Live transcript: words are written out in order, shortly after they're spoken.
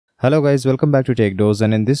Hello guys, welcome back to TechDose,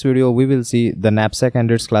 and in this video we will see the knapsack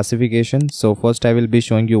and its classification. So first I will be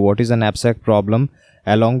showing you what is a knapsack problem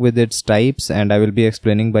along with its types, and I will be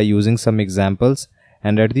explaining by using some examples,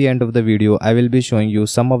 and at the end of the video I will be showing you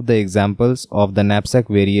some of the examples of the knapsack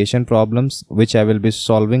variation problems which I will be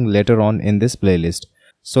solving later on in this playlist.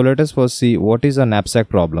 So let us first see what is a knapsack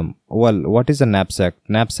problem. Well, what is a knapsack?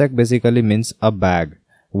 Knapsack basically means a bag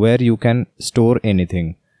where you can store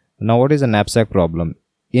anything. Now what is a knapsack problem?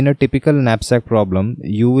 In a typical knapsack problem,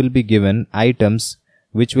 you will be given items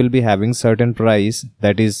which will be having certain price,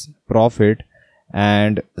 that is profit,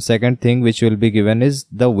 and second thing which will be given is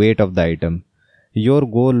the weight of the item. Your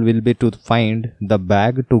goal will be to find the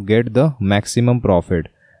bag to get the maximum profit.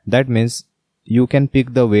 That means you can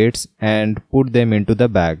pick the weights and put them into the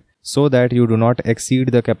bag so that you do not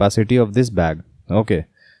exceed the capacity of this bag. Okay.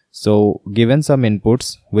 So given some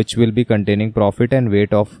inputs which will be containing profit and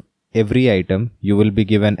weight of every item, you will be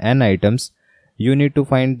given n items. You need to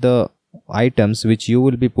find the items which you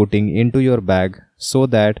will be putting into your bag so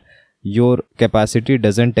that your capacity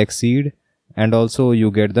doesn't exceed and also you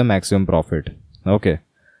get the maximum profit. Okay,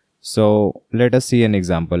 so let us see an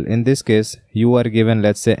example. In this case you are given,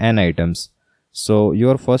 let's say, n items. So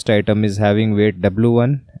your first item is having weight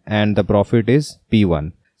W1 and the profit is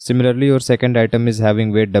P1. Similarly, your second item is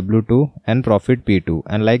having weight W2 and profit P2,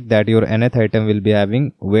 and like that your nth item will be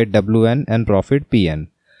having weight Wn and profit Pn.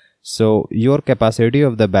 So your capacity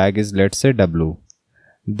of the bag is, let's say, W.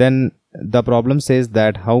 Then the problem says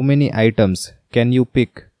that how many items can you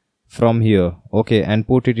pick from here, okay, and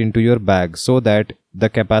put it into your bag so that the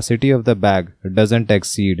capacity of the bag doesn't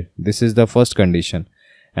exceed. This is the first condition.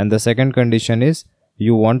 And the second condition is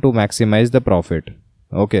you want to maximize the profit.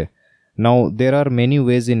 Okay. Now there are many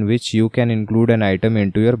ways in which you can include an item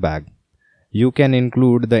into your bag. You can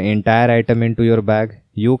include the entire item into your bag.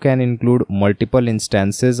 You can include multiple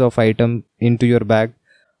instances of item into your bag,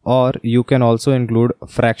 or you can also include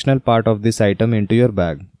fractional part of this item into your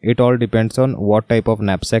bag. It all depends on what type of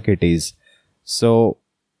knapsack it is. So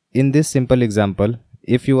in this simple example,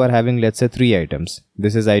 if you are having, let's say, 3 items,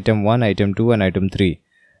 this is item 1, item 2 and item 3,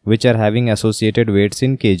 which are having associated weights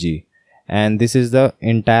in kg. And this is the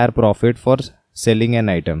entire profit for selling an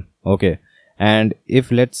item. Okay, and if,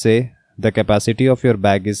 let's say, the capacity of your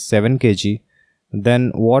bag is 7 kg,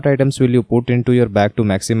 then what items will you put into your bag to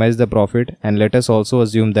maximize the profit? And let us also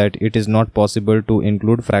assume that it is not possible to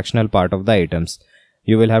include fractional part of the items.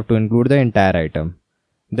 You will have to include the entire item.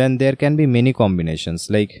 Then there can be many combinations,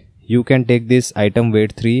 like you can take this item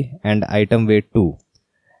weight 3 and item weight 2,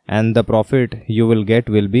 and the profit you will get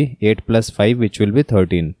will be 8 plus 5, which will be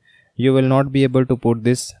 13. You will not be able to put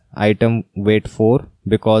this item weight 4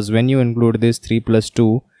 because when you include this 3 plus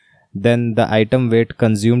 2, then the item weight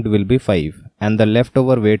consumed will be 5 and the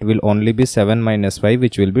leftover weight will only be 7 minus 5,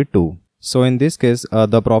 which will be 2. So in this case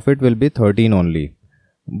the profit will be 13 only.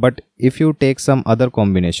 But if you take some other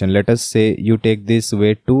combination, let us say you take this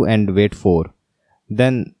weight 2 and weight 4,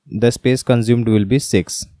 then the space consumed will be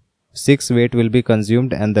 6. 6 weight will be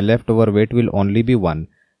consumed and the leftover weight will only be 1.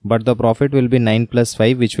 But the profit will be 9 plus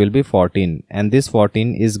 5, which will be 14, and this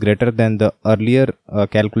 14 is greater than the earlier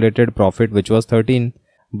calculated profit, which was 13.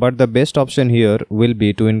 But the best option here will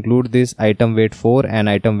be to include this item weight 4 and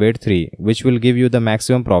item weight 3, which will give you the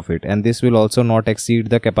maximum profit, and this will also not exceed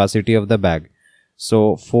the capacity of the bag.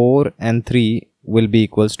 So 4 and 3 will be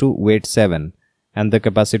equals to weight 7, and the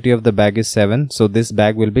capacity of the bag is 7, so this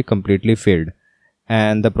bag will be completely filled.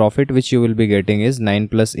 And the profit which you will be getting is 9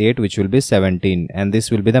 plus 8, which will be 17, and this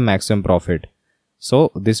will be the maximum profit.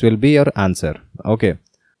 So this will be your answer. Okay,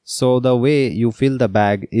 so the way you fill the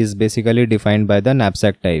bag is basically defined by the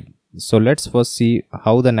knapsack type. So let's first see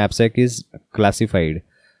how the knapsack is classified.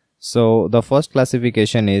 So the first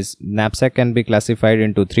classification is knapsack can be classified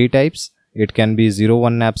into 3 types. It can be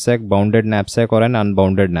 0-1 knapsack, bounded knapsack, or an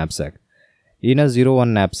unbounded knapsack. In a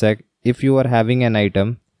 0-1 knapsack, if you are having an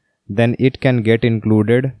item, then it can get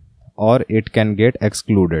included or it can get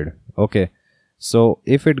excluded. Okay, so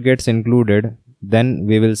if it gets included, then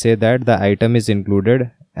we will say that the item is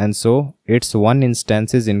included, and so its one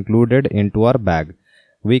instance is included into our bag.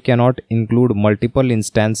 We cannot include multiple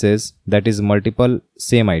instances, that is multiple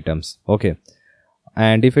same items. Okay,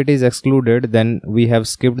 and if it is excluded, then we have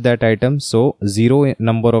skipped that item, so 0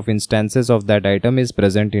 number of instances of that item is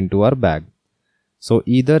present into our bag. So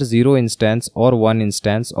either 0 instance or 1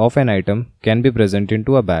 instance of an item can be present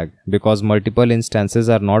into a bag, because multiple instances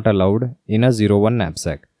are not allowed in a 0-1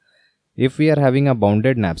 knapsack. If we are having a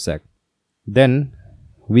bounded knapsack, then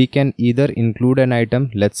we can either include an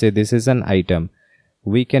item, let's say this is an item,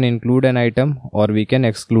 we can include an item or we can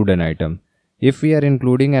exclude an item. If we are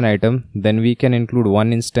including an item, then we can include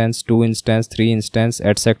 1 instance, 2 instance, 3 instance,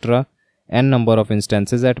 etc. n number of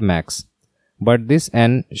instances at max. But this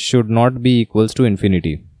n should not be equals to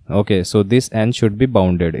infinity. Okay, so this n should be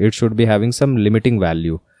bounded. It should be having some limiting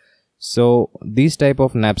value. So these type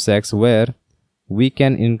of knapsacks where we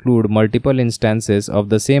can include multiple instances of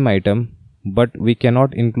the same item, but we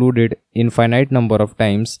cannot include it infinite number of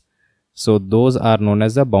times. So those are known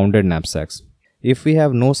as the bounded knapsacks. If we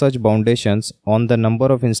have no such boundations on the number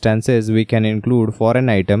of instances we can include for an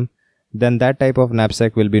item, then that type of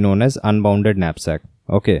knapsack will be known as unbounded knapsack.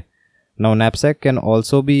 Okay. Now knapsack can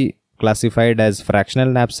also be classified as fractional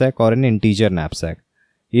knapsack or an integer knapsack.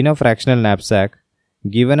 In a fractional knapsack,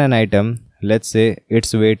 given an item, let's say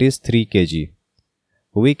its weight is 3 kg.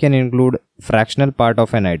 We can include fractional part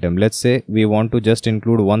of an item. Let's say we want to just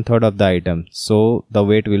include 1/3 of the item. So the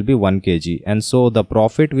weight will be 1 kg. And so the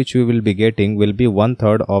profit which we will be getting will be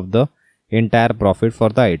 1/3 of the entire profit for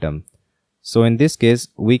the item. So in this case,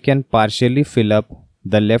 we can partially fill up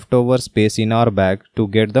the leftover space in our bag to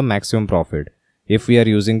get the maximum profit if we are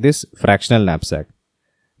using this fractional knapsack.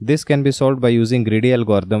 This can be solved by using greedy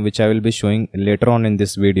algorithm, which I will be showing later on in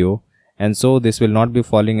this video, and so this will not be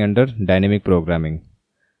falling under dynamic programming.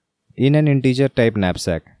 In an integer type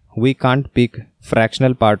knapsack, we can't pick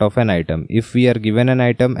fractional part of an item. If we are given an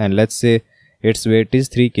item and let's say its weight is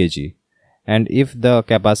 3 kg, and if the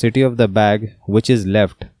capacity of the bag which is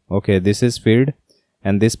left, okay, this is filled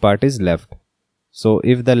and this part is left. So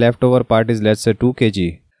if the leftover part is let's say 2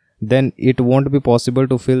 kg, then it won't be possible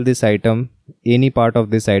to fill this item, any part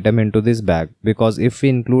of this item into this bag, because if we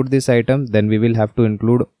include this item, then we will have to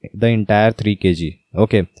include the entire 3 kg.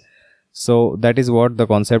 Okay. So that is what the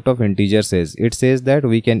concept of integer says. It says that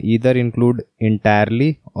we can either include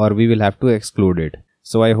entirely or we will have to exclude it.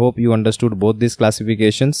 So I hope you understood both these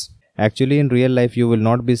classifications. Actually in real life you will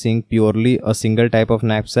not be seeing purely a single type of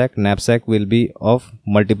knapsack. Knapsack will be of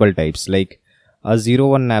multiple types. Like a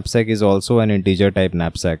 0-1 knapsack is also an integer type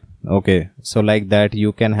knapsack. Okay, so like that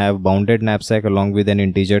you can have bounded knapsack along with an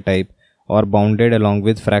integer type, or bounded along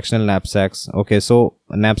with fractional knapsacks. Okay, so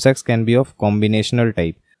knapsacks can be of combinational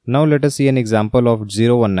type. Now let us see an example of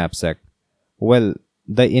 0-1 knapsack. Well,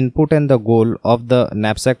 the input and the goal of the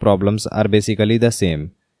knapsack problems are basically the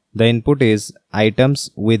same. The input is items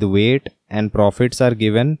with weight and profits are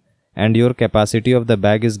given, and your capacity of the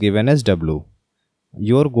bag is given as W.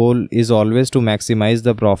 Your goal is always to maximize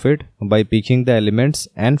the profit by picking the elements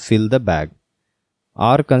and fill the bag.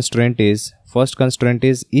 Our constraint is, first constraint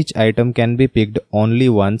is each item can be picked only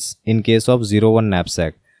once in case of 0-1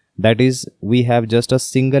 knapsack. That is, we have just a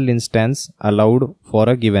single instance allowed for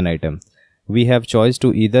a given item. We have choice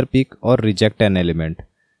to either pick or reject an element.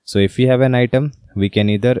 So if we have an item, we can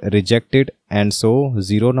either reject it, and so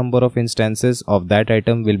 0 number of instances of that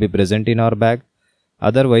item will be present in our bag.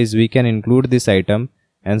 Otherwise we can include this item,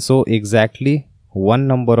 and so exactly 1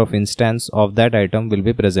 number of instance of that item will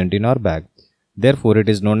be present in our bag. Therefore it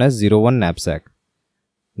is known as 0-1 knapsack.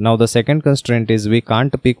 Now the second constraint is we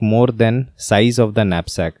can't pick more than size of the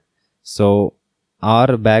knapsack. So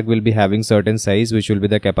our bag will be having certain size which will be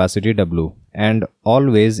the capacity W, and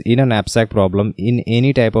always in a knapsack problem, in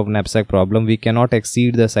any type of knapsack problem, we cannot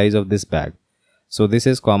exceed the size of this bag. So this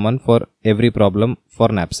is common for every problem for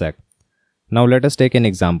knapsack. Now let us take an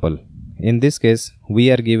example. In this case we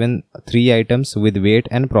are given 3 items with weight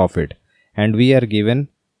and profit, and we are given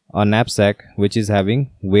a knapsack which is having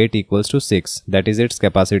weight equals to 6, that is its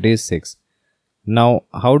capacity is 6. Now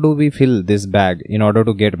how do we fill this bag in order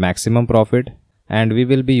to get maximum profit? And we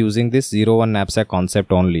will be using this 0-1 knapsack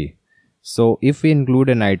concept only. So if we include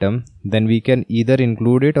an item, then we can either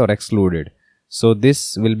include it or exclude it. So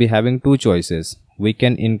this will be having 2 choices. We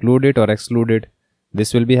can include it or exclude it.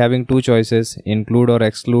 This will be having 2 choices, include or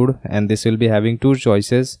exclude, and this will be having 2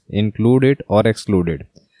 choices, include it or exclude it.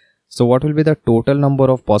 So what will be the total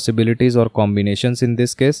number of possibilities or combinations in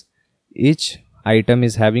this case? Each item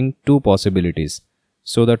is having 2 possibilities.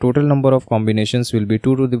 So the total number of combinations will be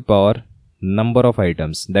 2 to the power number of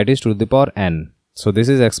items, that is 2 to the power n. So this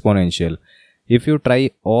is exponential. If you try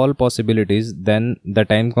all possibilities, then the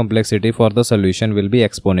time complexity for the solution will be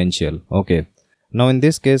exponential. Okay. Now in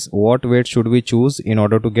this case, what weight should we choose in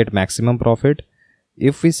order to get maximum profit?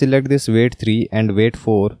 If we select this weight 3 and weight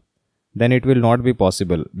 4, then it will not be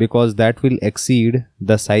possible because that will exceed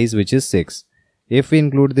the size which is 6. If we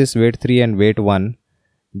include this weight 3 and weight 1,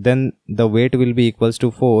 then the weight will be equals to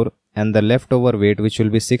 4, and the leftover weight, which will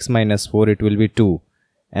be 6 minus 4, it will be 2.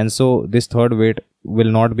 And so this third weight will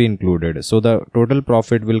not be included. So the total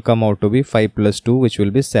profit will come out to be 5 plus 2, which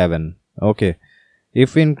will be 7. Okay.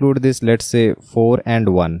 If we include this, let's say 4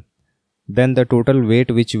 and 1, then the total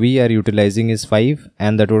weight which we are utilizing is 5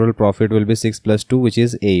 and the total profit will be 6 plus 2, which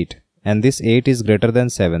is 8, and this 8 is greater than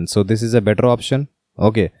 7, so this is a better option.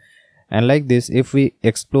 Okay, and like this, if we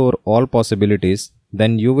explore all possibilities,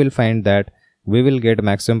 then you will find that we will get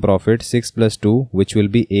maximum profit 6 plus 2, which will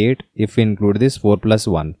be 8 if we include this 4 plus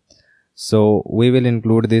 1. So we will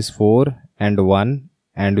include this 4 and 1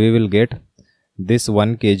 and we will get this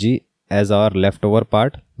 1 kg as our leftover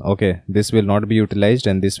part. Okay, this will not be utilized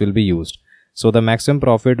and this will be used. So the maximum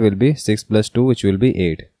profit will be 6 plus 2, which will be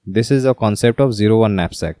 8. This is a concept of 0-1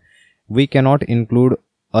 knapsack. We cannot include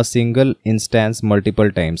a single instance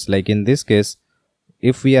multiple times. Like in this case,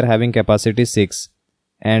 if we are having capacity 6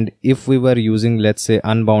 and if we were using, let's say,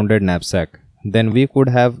 unbounded knapsack, then we could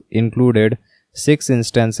have included 6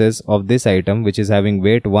 instances of this item which is having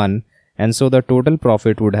weight 1, and so the total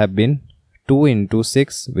profit would have been 2 into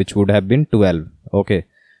 6, which would have been 12. Okay,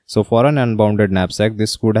 so for an unbounded knapsack,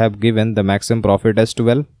 this could have given the maximum profit as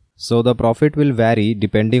 12. So the profit will vary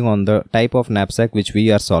depending on the type of knapsack which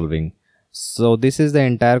we are solving. So this is the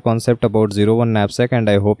entire concept about 0-1 knapsack, and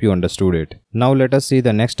I hope you understood it. Now let us see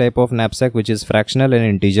the next type of knapsack, which is fractional and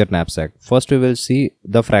integer knapsack. First we will see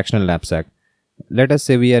the fractional knapsack. Let us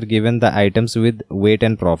say we are given the items with weight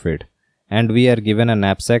and profit, and we are given a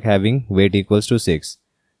knapsack having weight equals to 6.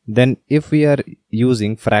 Then if we are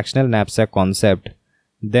using fractional knapsack concept,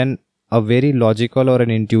 then a very logical or an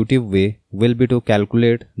intuitive way will be to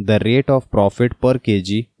calculate the rate of profit per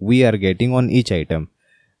kg we are getting on each item.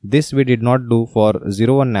 This we did not do for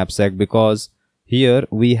 0-1 knapsack because here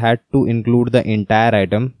we had to include the entire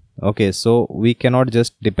item. Okay, so we cannot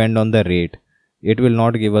just depend on the rate. It will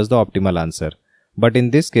not give us the optimal answer. But in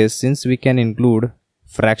this case, since we can include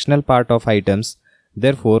fractional part of items,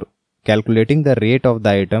 therefore calculating the rate of the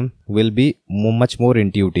item will be much more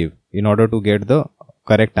intuitive in order to get the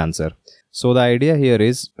correct answer. So the idea here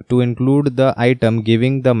is to include the item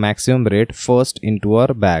giving the maximum rate first into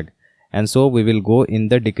our bag, and so we will go in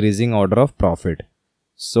the decreasing order of profit.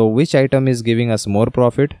 So which item is giving us more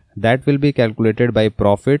profit? That will be calculated by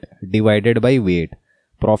profit divided by weight.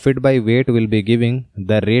 Profit by weight will be giving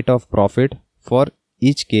the rate of profit for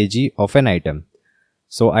each kg of an item.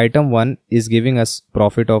 So item 1 is giving us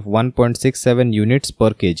profit of 1.67 units per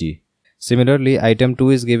kg. Similarly, item 2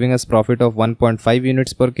 is giving us profit of 1.5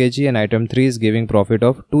 units per kg, and item 3 is giving profit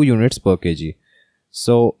of 2 units per kg.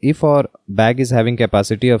 So if our bag is having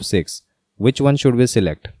capacity of 6, which one should we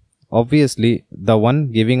select? Obviously, the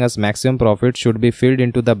one giving us maximum profit should be filled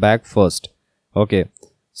into the bag first. Okay,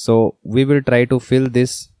 so we will try to fill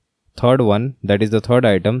this third one, that is the third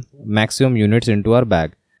item, maximum units into our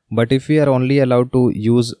bag. But if we are only allowed to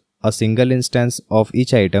use a single instance of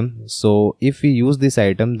each item, so if we use this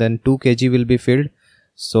item, then 2 kg will be filled.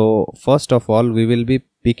 So first of all, we will be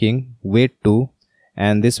picking weight 2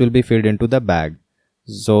 and this will be filled into the bag.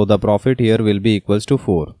 So the profit here will be equals to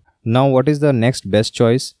 4. Now what is the next best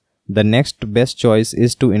choice? The next best choice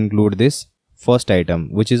is to include this first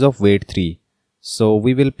item, which is of weight 3. So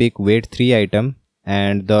we will pick weight 3 item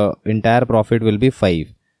and the entire profit will be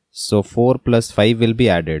 5. So 4 plus 5 will be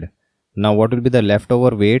added. Now what will be the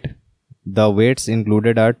leftover weight? The weights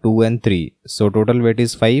included are 2 and 3. So total weight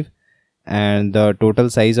is 5 and the total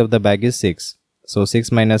size of the bag is 6. So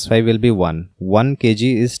 6 minus 5 will be 1. 1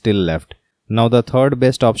 kg is still left. Now the third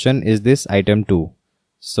best option is this item 2.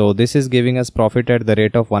 So this is giving us profit at the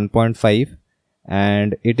rate of 1.5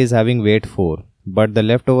 and it is having weight 4. But the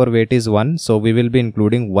leftover weight is 1. So we will be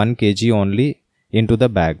including 1 kg only into the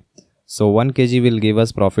bag. So 1 kg will give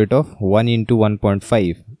us profit of 1 into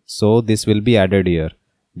 1.5. So this will be added here.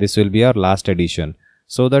 This will be our last addition.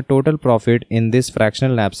 So the total profit in this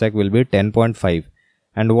fractional knapsack will be 10.5.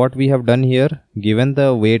 And what we have done here, given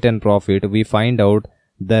the weight and profit, we find out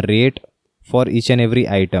the rate for each and every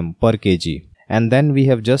item per kg. And then we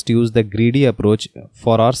have just used the greedy approach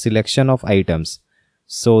for our selection of items.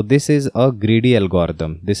 So this is a greedy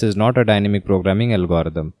algorithm. This is not a dynamic programming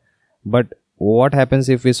algorithm. But what happens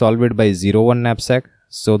if we solve it by 0-1 knapsack?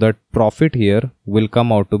 So the profit here will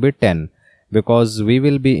come out to be 10 because we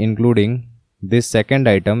will be including this second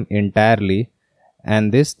item entirely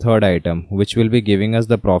and this third item, which will be giving us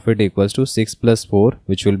the profit equals to 6 plus 4,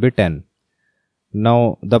 which will be 10.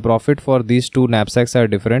 Now the profit for these two knapsacks are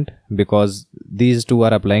different because these two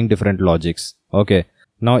are applying different logics. Okay.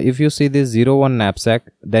 Now if you see this 0-1 knapsack,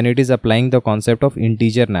 then it is applying the concept of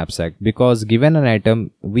integer knapsack, because given an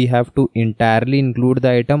item, we have to entirely include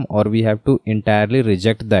the item or we have to entirely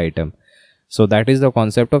reject the item. So that is the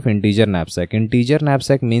concept of integer knapsack. Integer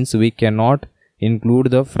knapsack means we cannot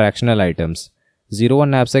include the fractional items.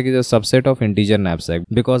 01 knapsack is a subset of integer knapsack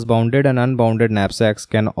because bounded and unbounded knapsacks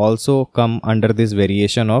can also come under this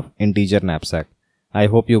variation of integer knapsack. I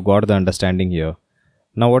hope you got the understanding here.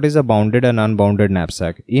 Now what is a bounded and unbounded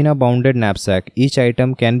knapsack? In a bounded knapsack, each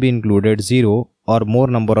item can be included 0 or more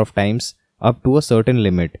number of times up to a certain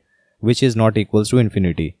limit, which is not equals to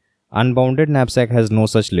infinity. Unbounded knapsack has no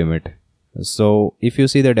such limit. So if you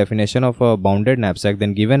see the definition of a bounded knapsack,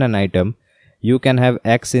 then given an item, you can have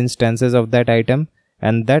x instances of that item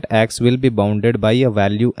and that x will be bounded by a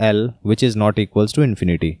value L which is not equals to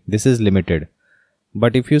infinity. This is limited.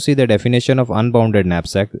 But if you see the definition of unbounded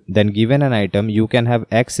knapsack, then given an item, you can have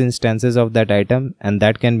x instances of that item and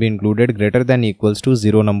that can be included greater than equals to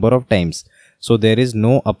 0 number of times. So there is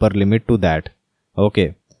no upper limit to that.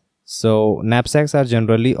 Okay. So knapsacks are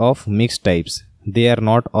generally of mixed types. They are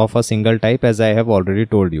not of a single type, as I have already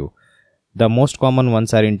told you. The most common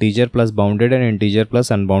ones are integer plus bounded and integer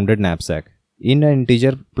plus unbounded knapsack. In an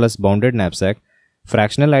integer plus bounded knapsack,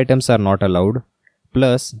 fractional items are not allowed,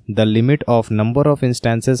 plus the limit of number of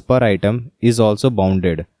instances per item is also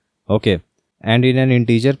bounded. Okay. And in an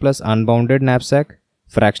integer plus unbounded knapsack,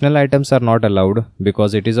 fractional items are not allowed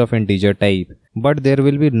because it is of integer type, but there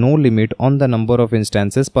will be no limit on the number of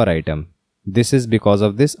instances per item. This is because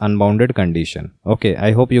of this unbounded condition. Okay,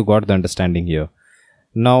 I hope you got the understanding here.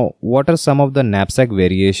 Now, what are some of the knapsack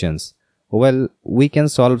variations? Well, we can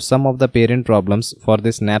solve some of the parent problems for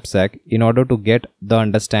this knapsack in order to get the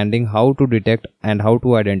understanding how to detect and how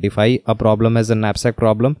to identify a problem as a knapsack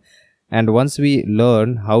problem. And once we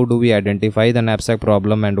learn how do we identify the knapsack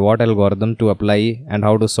problem and what algorithm to apply and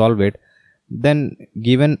how to solve it, then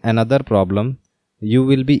given another problem, you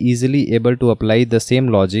will be easily able to apply the same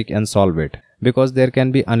logic and solve it, because there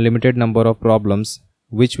can be unlimited number of problems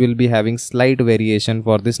which will be having slight variation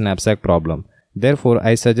for this knapsack problem. Therefore,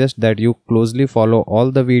 I suggest that you closely follow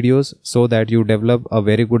all the videos so that you develop a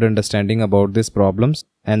very good understanding about these problems,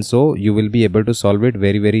 and so you will be able to solve it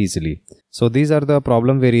very easily. So these are the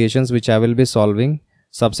problem variations which I will be solving.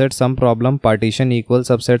 Subset sum problem, partition equals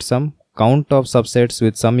subset sum, count of subsets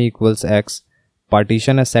with sum equals x,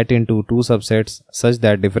 partition a set into two subsets such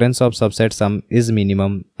that difference of subset sum is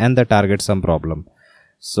minimum, and the target sum problem.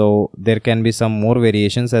 So there can be some more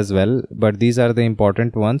variations as well, but these are the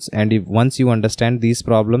important ones, and if once you understand these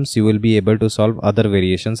problems, you will be able to solve other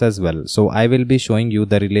variations as well. So I will be showing you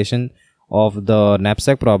the relation of the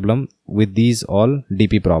knapsack problem with these all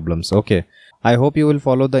DP problems. Okay, I hope you will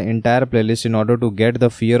follow the entire playlist in order to get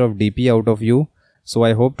the fear of DP out of you. So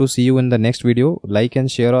I hope to see you in the next video. Like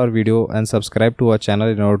and share our video and subscribe to our channel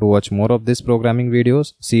in order to watch more of these programming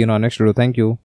videos. See you in our next video. Thank you.